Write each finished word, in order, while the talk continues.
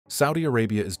Saudi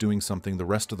Arabia is doing something the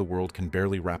rest of the world can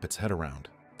barely wrap its head around.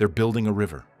 They're building a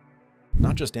river.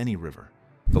 Not just any river,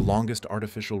 the longest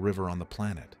artificial river on the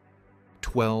planet.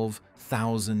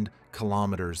 12,000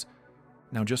 kilometers.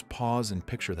 Now just pause and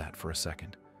picture that for a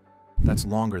second. That's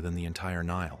longer than the entire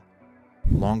Nile,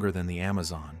 longer than the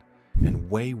Amazon, and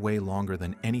way, way longer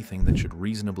than anything that should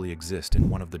reasonably exist in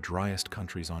one of the driest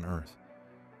countries on Earth.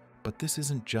 But this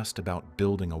isn't just about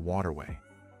building a waterway.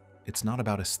 It's not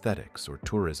about aesthetics or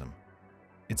tourism.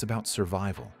 It's about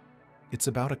survival. It's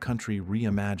about a country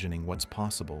reimagining what's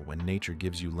possible when nature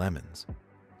gives you lemons,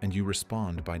 and you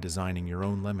respond by designing your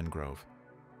own lemon grove.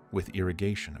 With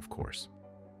irrigation, of course.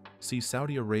 See,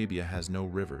 Saudi Arabia has no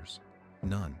rivers.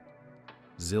 None.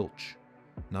 Zilch.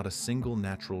 Not a single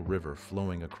natural river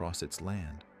flowing across its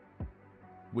land.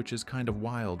 Which is kind of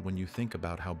wild when you think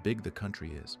about how big the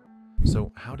country is.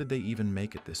 So how did they even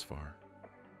make it this far?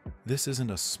 This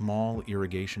isn't a small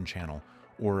irrigation channel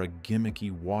or a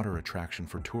gimmicky water attraction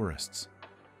for tourists.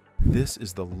 This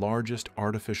is the largest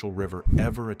artificial river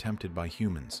ever attempted by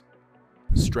humans,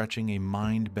 stretching a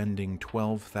mind-bending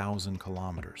 12,000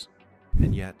 kilometers.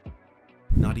 And yet,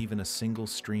 not even a single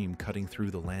stream cutting through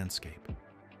the landscape.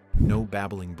 No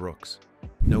babbling brooks,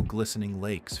 no glistening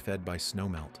lakes fed by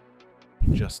snowmelt.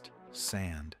 Just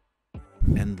sand.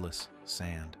 Endless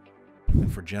sand.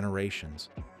 And for generations,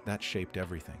 that shaped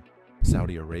everything.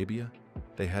 Saudi Arabia,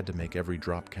 they had to make every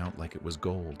drop count like it was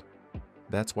gold.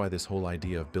 That's why this whole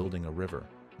idea of building a river,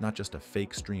 not just a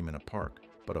fake stream in a park,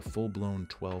 but a full-blown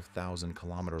 12,000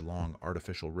 kilometer long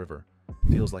artificial river,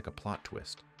 feels like a plot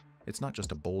twist. It's not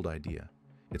just a bold idea.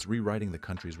 It's rewriting the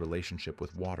country's relationship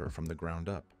with water from the ground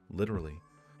up, literally.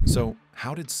 So,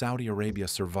 how did Saudi Arabia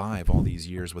survive all these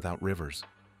years without rivers?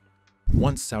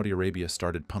 Once Saudi Arabia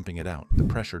started pumping it out, the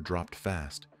pressure dropped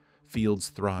fast. Fields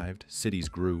thrived, cities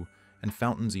grew, and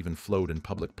fountains even flowed in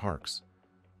public parks.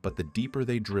 But the deeper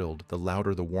they drilled, the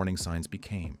louder the warning signs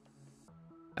became.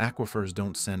 Aquifers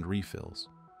don't send refills,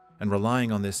 and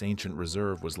relying on this ancient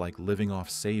reserve was like living off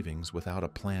savings without a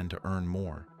plan to earn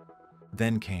more.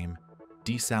 Then came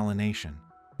desalination,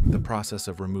 the process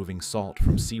of removing salt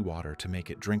from seawater to make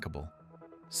it drinkable.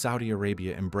 Saudi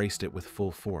Arabia embraced it with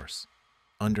full force.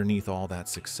 Underneath all that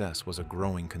success was a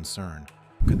growing concern.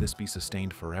 Could this be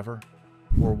sustained forever?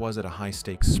 Or was it a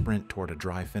high-stakes sprint toward a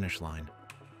dry finish line?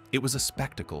 It was a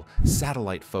spectacle.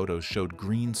 Satellite photos showed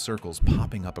green circles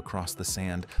popping up across the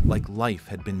sand, like life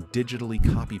had been digitally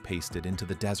copy-pasted into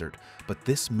the desert. But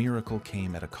this miracle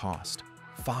came at a cost.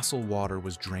 Fossil water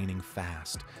was draining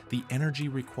fast. The energy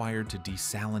required to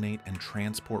desalinate and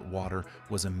transport water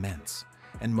was immense.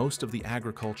 And most of the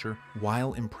agriculture,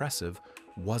 while impressive,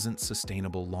 wasn't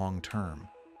sustainable long-term.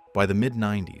 By the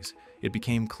mid-90s, it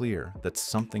became clear that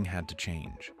something had to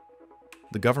change.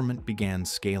 The government began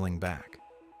scaling back.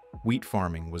 Wheat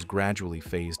farming was gradually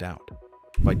phased out.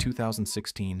 By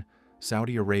 2016,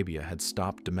 Saudi Arabia had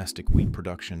stopped domestic wheat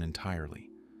production entirely,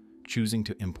 choosing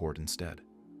to import instead.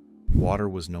 Water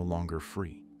was no longer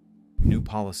free. New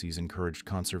policies encouraged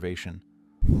conservation,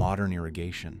 modern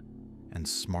irrigation, and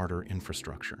smarter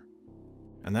infrastructure.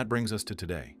 And that brings us to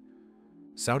today.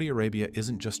 Saudi Arabia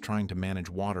isn't just trying to manage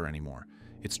water anymore,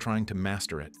 it's trying to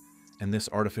master it, and this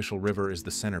artificial river is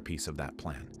the centerpiece of that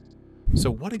plan.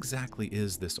 So what exactly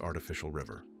is this artificial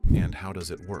river, and how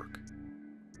does it work?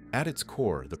 At its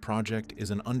core, the project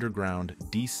is an underground,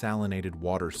 desalinated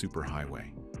water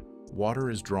superhighway. Water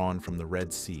is drawn from the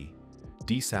Red Sea,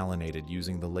 desalinated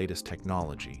using the latest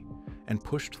technology, and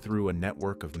pushed through a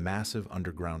network of massive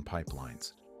underground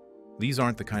pipelines. These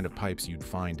aren't the kind of pipes you'd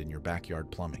find in your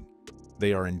backyard plumbing.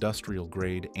 They are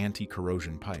industrial-grade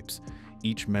anti-corrosion pipes,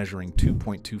 each measuring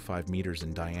 2.25 meters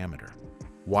in diameter,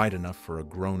 wide enough for a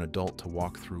grown adult to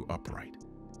walk through upright.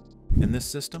 And this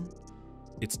system?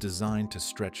 It's designed to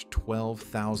stretch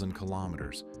 12,000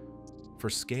 kilometers. For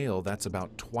scale, that's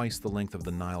about twice the length of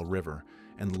the Nile River,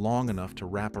 and long enough to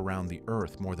wrap around the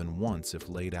Earth more than once if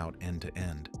laid out end to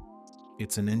end.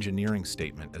 It's an engineering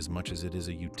statement as much as it is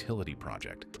a utility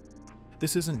project.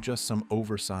 This isn't just some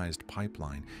oversized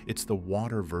pipeline, it's the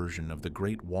water version of the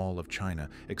Great Wall of China,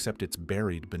 except it's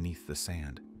buried beneath the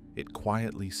sand. It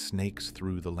quietly snakes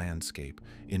through the landscape,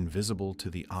 invisible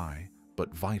to the eye,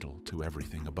 but vital to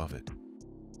everything above it.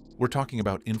 We're talking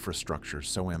about infrastructure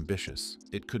so ambitious,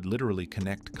 it could literally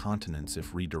connect continents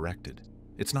if redirected.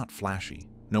 It's not flashy,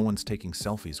 no one's taking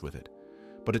selfies with it,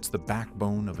 but it's the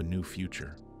backbone of a new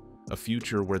future. A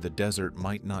future where the desert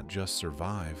might not just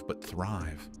survive, but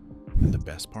thrive. And the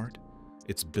best part?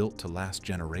 It's built to last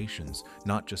generations,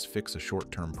 not just fix a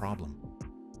short-term problem.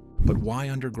 But why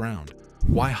underground?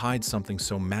 Why hide something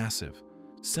so massive?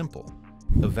 Simple.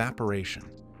 Evaporation.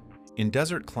 In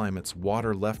desert climates,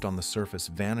 water left on the surface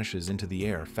vanishes into the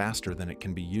air faster than it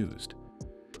can be used.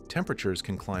 Temperatures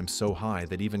can climb so high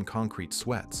that even concrete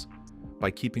sweats.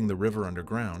 By keeping the river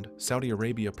underground, Saudi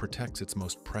Arabia protects its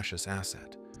most precious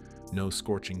asset. No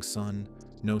scorching sun,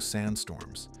 no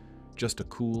sandstorms, just a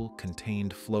cool,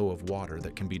 contained flow of water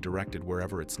that can be directed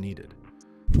wherever it's needed.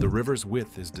 The river's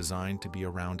width is designed to be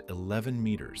around 11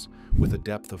 meters with a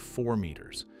depth of 4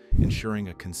 meters, ensuring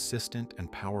a consistent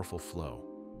and powerful flow.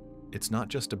 It's not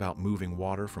just about moving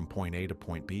water from point A to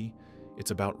point B,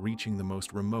 it's about reaching the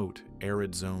most remote,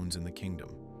 arid zones in the kingdom.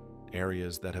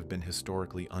 Areas that have been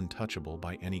historically untouchable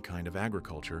by any kind of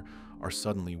agriculture are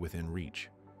suddenly within reach.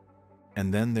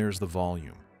 And then there's the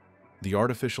volume. The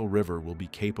artificial river will be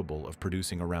capable of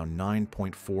producing around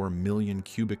 9.4 million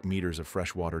cubic meters of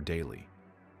fresh water daily.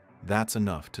 That's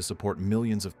enough to support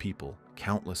millions of people,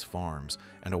 countless farms,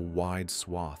 and a wide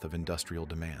swath of industrial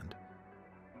demand.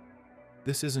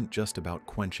 This isn't just about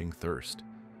quenching thirst.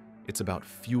 It's about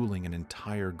fueling an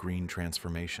entire green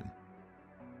transformation.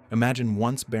 Imagine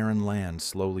once barren land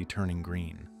slowly turning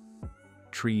green,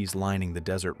 trees lining the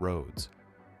desert roads,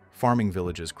 farming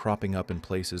villages cropping up in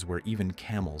places where even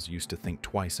camels used to think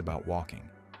twice about walking.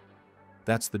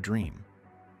 That's the dream.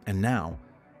 And now,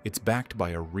 it's backed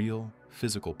by a real,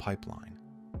 physical pipeline.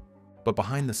 But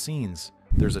behind the scenes,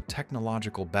 there's a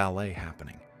technological ballet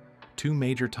happening. Two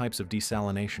major types of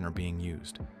desalination are being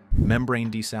used: membrane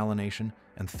desalination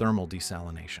and thermal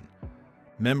desalination.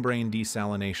 Membrane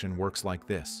desalination works like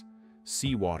this.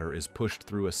 Seawater is pushed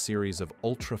through a series of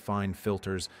ultrafine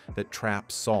filters that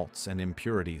trap salts and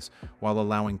impurities while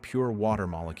allowing pure water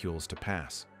molecules to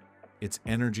pass. It's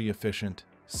energy efficient,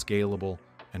 scalable,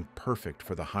 and perfect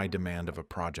for the high demand of a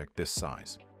project this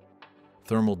size.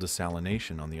 Thermal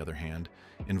desalination, on the other hand,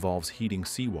 involves heating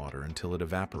seawater until it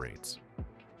evaporates.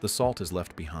 The salt is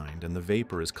left behind and the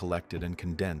vapor is collected and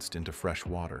condensed into fresh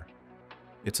water.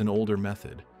 It's an older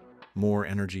method, more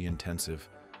energy intensive,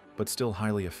 but still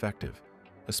highly effective,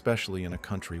 especially in a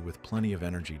country with plenty of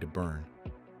energy to burn.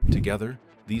 Together,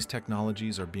 these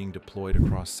technologies are being deployed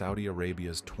across Saudi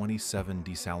Arabia's 27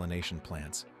 desalination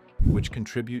plants, which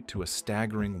contribute to a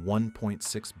staggering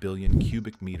 1.6 billion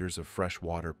cubic meters of fresh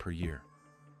water per year.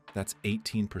 That's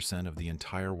 18% of the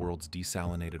entire world's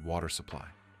desalinated water supply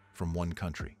from one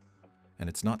country. And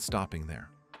it's not stopping there.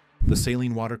 The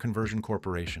Saline Water Conversion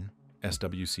Corporation,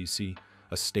 SWCC,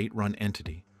 a state-run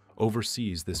entity,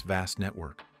 oversees this vast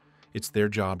network. It's their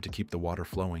job to keep the water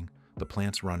flowing, the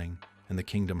plants running, and the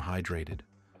kingdom hydrated.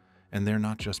 And they're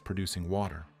not just producing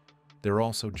water, they're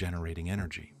also generating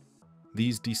energy.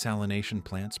 These desalination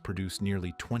plants produce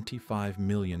nearly 25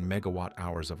 million megawatt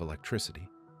hours of electricity,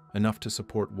 enough to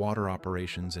support water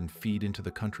operations and feed into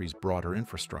the country's broader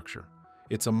infrastructure.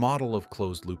 It's a model of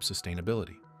closed-loop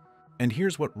sustainability. And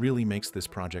here's what really makes this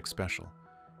project special.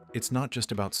 It's not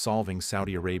just about solving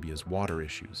Saudi Arabia's water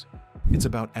issues. It's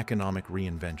about economic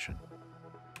reinvention.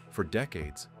 For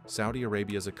decades, Saudi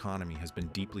Arabia's economy has been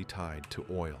deeply tied to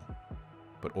oil.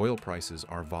 But oil prices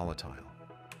are volatile.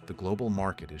 The global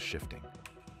market is shifting,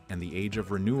 and the age of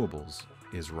renewables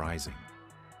is rising.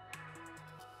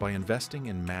 By investing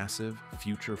in massive,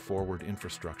 future-forward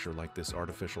infrastructure like this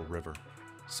artificial river,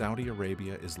 Saudi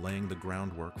Arabia is laying the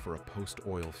groundwork for a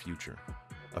post-oil future,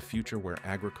 a future where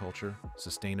agriculture,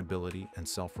 sustainability, and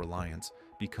self-reliance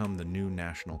become the new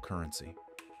national currency.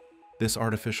 This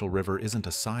artificial river isn't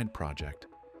a side project,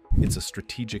 it's a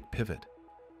strategic pivot,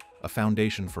 a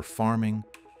foundation for farming,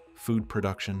 food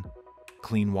production,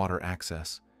 clean water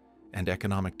access, and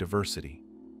economic diversity.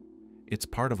 It's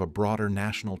part of a broader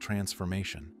national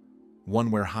transformation, one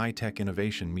where high-tech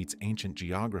innovation meets ancient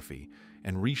geography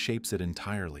and reshapes it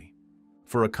entirely.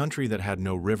 For a country that had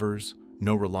no rivers,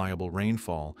 no reliable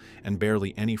rainfall, and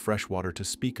barely any fresh water to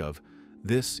speak of,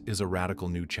 this is a radical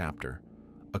new chapter,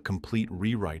 a complete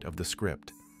rewrite of the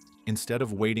script. Instead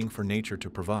of waiting for nature to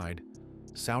provide,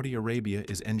 Saudi Arabia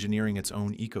is engineering its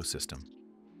own ecosystem,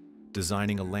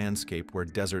 designing a landscape where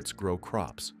deserts grow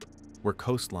crops, where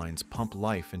coastlines pump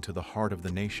life into the heart of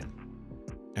the nation,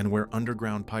 and where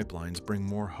underground pipelines bring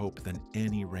more hope than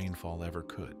any rainfall ever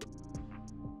could.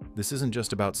 This isn't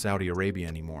just about Saudi Arabia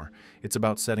anymore, it's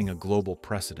about setting a global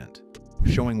precedent,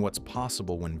 showing what's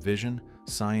possible when vision,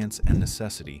 science, and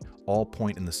necessity all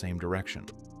point in the same direction.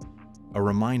 A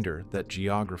reminder that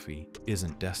geography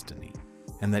isn't destiny,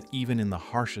 and that even in the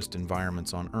harshest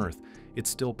environments on Earth, it's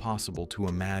still possible to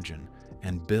imagine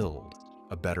and build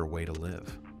a better way to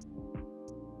live.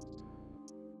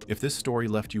 If this story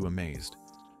left you amazed,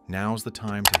 now's the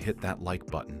time to hit that like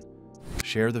button.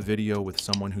 Share the video with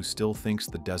someone who still thinks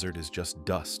the desert is just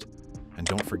dust, and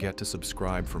don't forget to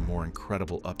subscribe for more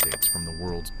incredible updates from the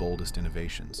world's boldest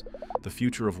innovations. The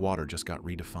future of water just got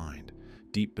redefined,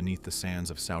 deep beneath the sands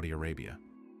of Saudi Arabia.